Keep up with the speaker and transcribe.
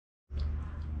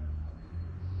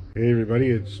Hey everybody,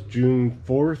 it's June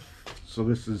 4th, so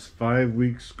this is 5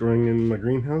 weeks growing in my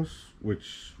greenhouse,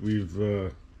 which we've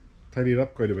tidied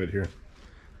up quite a bit here,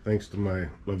 thanks to my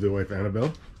lovely wife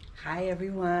Annabelle. Hi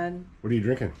everyone. What are you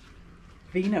drinking?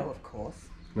 Vino, of course.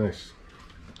 Nice.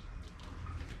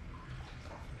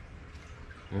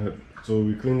 So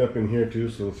we cleaned up in here too,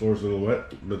 so the floor's a little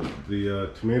wet, but the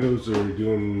tomatoes are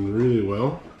doing really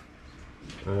well.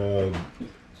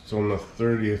 So on the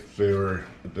 30th they were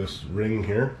at this ring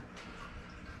here.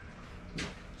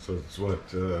 So it's what,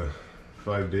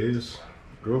 5 days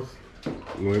growth?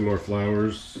 Way more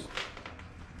flowers.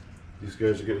 These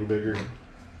guys are getting bigger.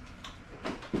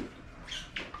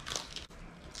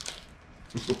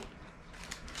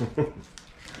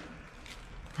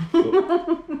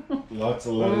 Lots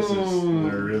of lettuces.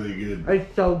 They're really good.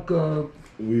 It's so good.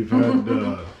 We've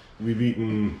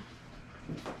eaten,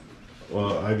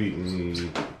 well, I've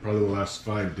eaten probably the last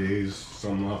 5 days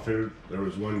some off here. There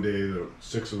was one day that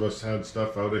 6 of us had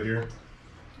stuff out of here.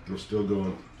 We're still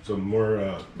going. Some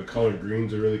more, the collard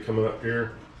greens are really coming up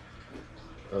here.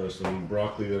 Some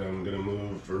broccoli that I'm going to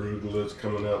move. Arugula's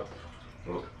coming up.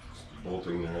 Oh, it's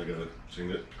bolting there, I gotta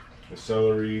change it. The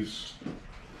celeries.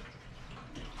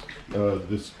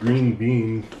 This green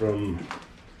bean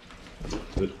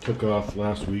that took off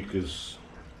last week is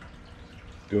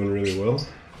doing really well.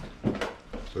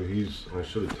 So I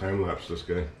should have time-lapsed this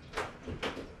guy.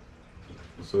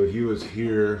 So he was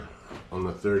here on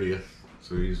the 30th,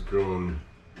 so he's growing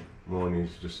more and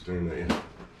he's just staring at you.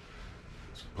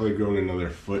 It's probably grown another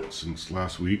foot since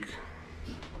last week.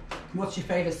 What's your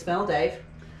favourite smell, Dave?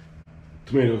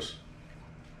 Tomatoes.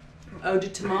 Eau de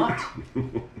tomate?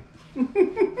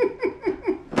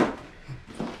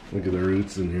 Look at the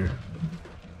roots in here.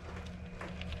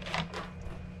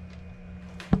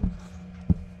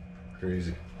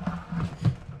 Crazy.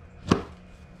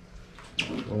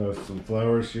 Some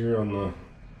flowers here on the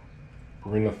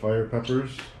ring of fire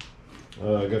peppers.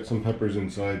 I got some peppers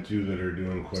inside too that are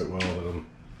doing quite well that I'm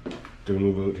gonna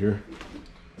move out here.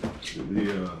 This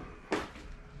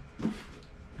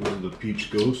is the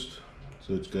peach ghost,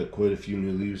 so it's got quite a few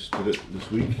new leaves to it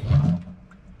this week.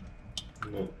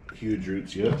 Not huge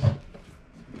roots yet.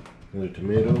 Another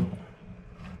tomato.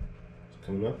 It's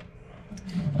coming up.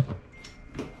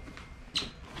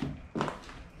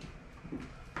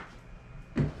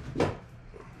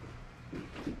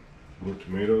 More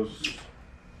tomatoes.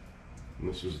 And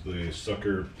this is the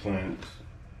sucker plant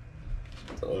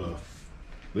of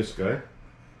this guy.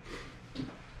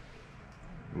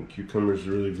 And cucumbers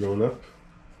are really growing up.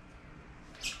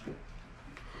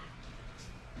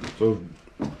 So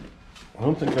I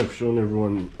don't think I've shown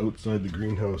everyone outside the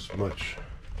greenhouse much,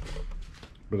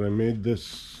 but I made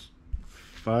this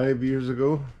 5 years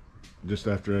ago, just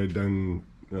after I'd done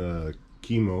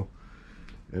chemo,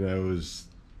 and I was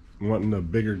wanting a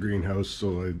bigger greenhouse,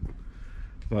 so I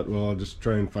thought, well, I'll just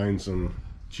try and find some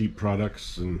cheap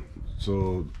products, and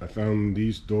so I found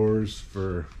these doors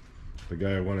for the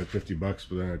guy. I wanted 50 bucks,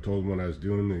 but then I told him what I was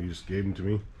doing and he just gave them to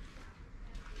me.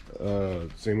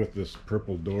 Same with this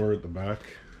purple door at the back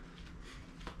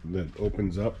that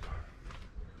opens up,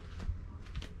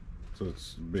 so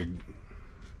it's a big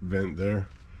vent there.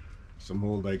 Some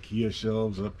old IKEA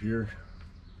shelves up here,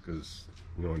 because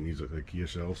no one needs IKEA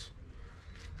shelves.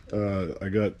 I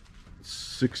got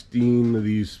 16 of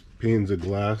these panes of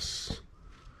glass,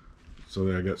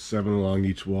 so I got 7 along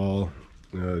each wall,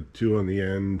 2 on the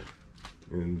end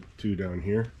and 2 down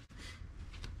here.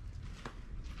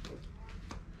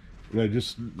 And I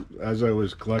just, as I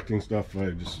was collecting stuff,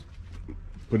 I just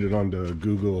put it onto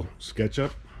Google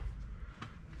SketchUp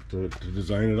to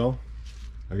design it all.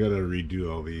 I gotta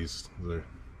redo all these, they're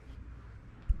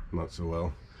not so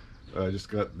well. I just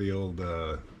got the old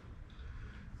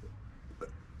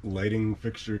lighting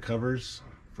fixture covers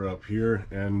for up here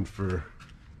and for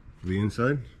the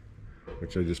inside,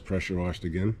 which I just pressure washed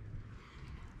again.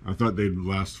 I thought they'd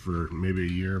last for maybe a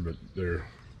year, but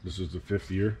this is the 5th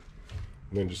year.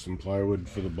 And then just some plywood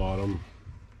for the bottom.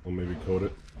 I'll maybe coat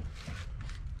it.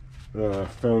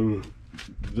 Found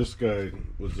this guy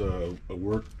was a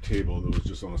work table that was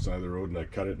just on the side of the road, and I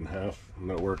cut it in half, and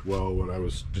that worked well when I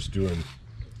was just doing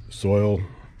soil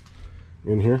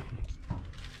in here.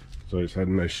 So I just had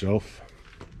a nice shelf.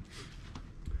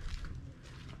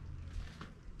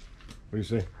 What do you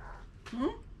say? Hmm?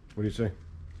 What do you say?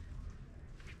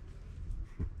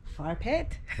 Fire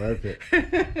pit? Fire pit.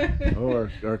 Oh,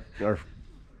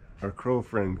 our crow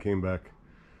friend came back.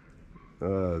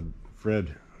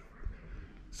 Fred.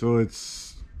 So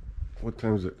it's, what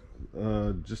time is it?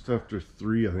 Just after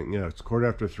 3, I think. Yeah, it's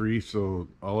 3:15, so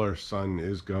all our sun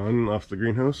is gone off the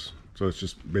greenhouse. So it's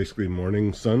just basically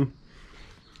morning sun.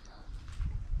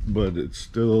 but it's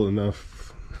still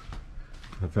enough.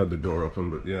 I've had the door open,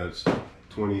 but yeah, it's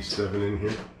 27 in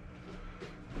here.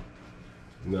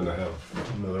 And then I have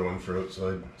another one for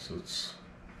outside, so it's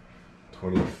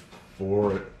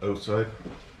 24 outside.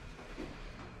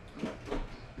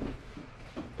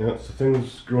 Yeah, so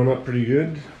things growing up pretty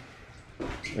good.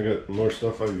 I got more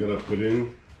stuff I've got to put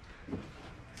in.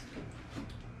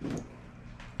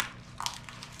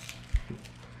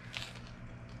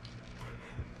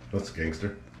 That's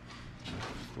gangster.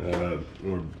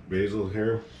 More basil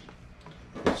here.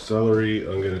 Celery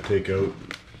I'm going to take out,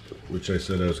 which I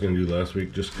said I was going to do last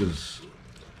week, just because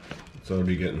it's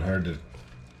already getting hard to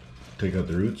take out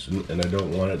the roots, and I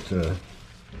don't want it to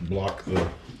block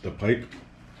the pipe.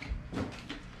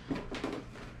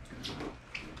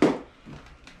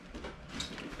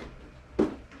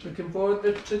 Looking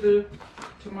forward to the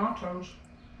tomatoes.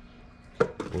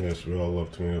 Yes, we all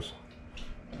love tomatoes.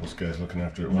 This guy's looking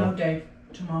after it. No, Dave,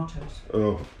 tomatoes.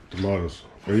 Oh, tomatoes.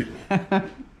 Right?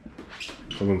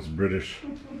 Someone's British.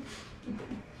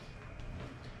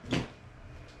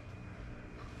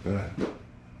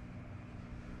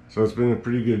 So it's been a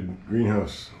pretty good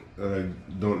greenhouse. I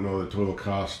don't know the total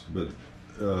cost, but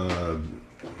the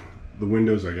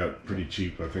windows I got pretty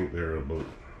cheap. I think they're about,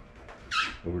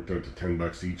 I worked out to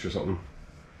 $10 each or something.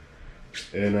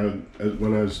 And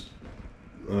when I was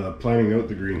planning out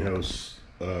the greenhouse,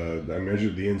 I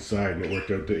measured the inside and it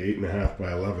worked out to 8.5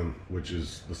 by 11, which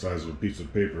is the size of a piece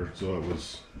of paper. So it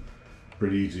was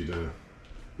pretty easy to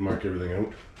mark everything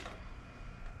out.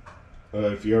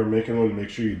 If you are making one, make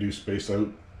sure you do space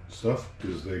out stuff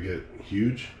because they get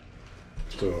huge.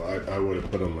 So I would have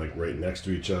put them like right next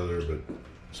to each other, but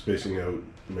spacing out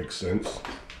makes sense.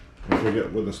 I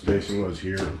forget what the spacing was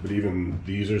here, but even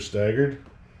these are staggered.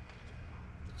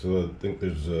 So I think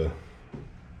there's I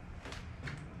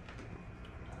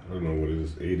don't know what it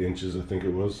is, 8 inches I think it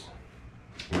was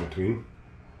in between.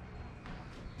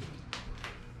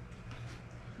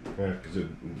 Yeah, because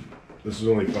this is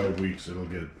only 5 weeks, it'll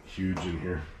get huge in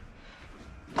here.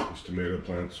 These tomato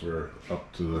plants were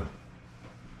up to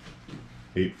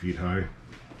the 8 feet high.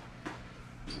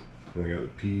 And I got the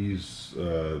peas,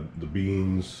 the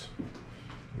beans,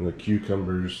 and the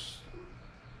cucumbers.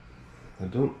 I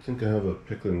don't think I have a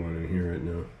pickling one in here right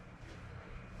now,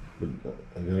 but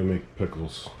I gotta make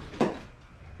pickles.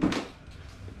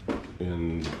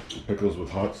 And pickles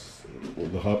with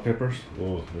the hot peppers.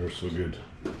 Oh, they're so good.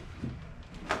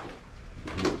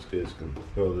 These guys can,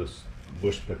 oh, this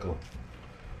bush pickle.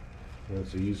 Yeah,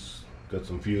 so he's got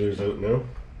some feelers out now.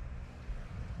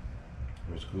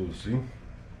 It's cool to see.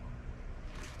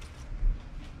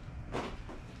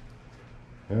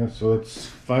 Yeah, so it's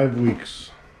 5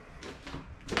 weeks.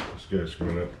 This guy's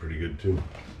growing up pretty good too.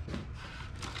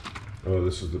 Oh,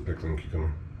 this is the pickling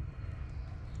cucumber.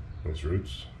 Its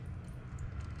roots.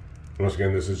 Once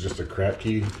again, this is just a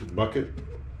Kratky bucket,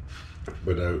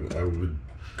 but I would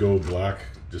go black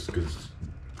just because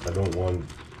I don't want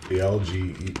the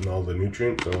algae eating all the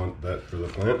nutrients. I want that for the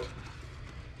plant.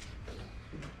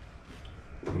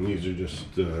 And these are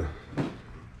just the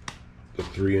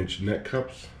 3-inch net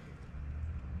cups.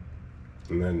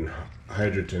 And then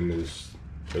Hydroton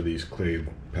are these clay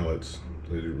pellets.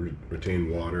 They retain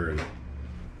water and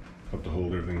help to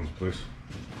hold everything in place.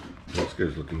 This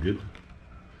guy's looking good.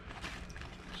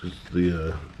 This is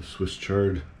the Swiss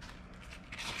chard.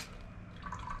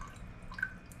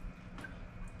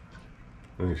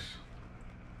 Nice.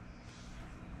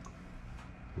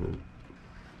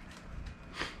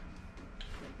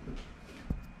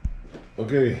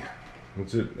 Okay,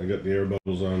 that's it. I got the air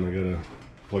bubbles on. I gotta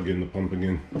plug in the pump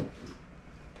again.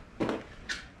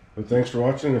 But thanks for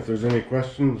watching. If there's any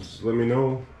questions, let me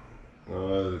know.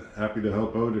 Happy to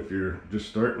help out if you're just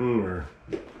starting, or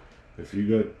if you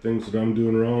got things that I'm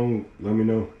doing wrong, let me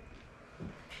know.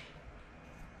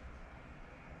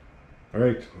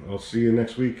 Alright, I'll see you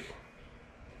next week.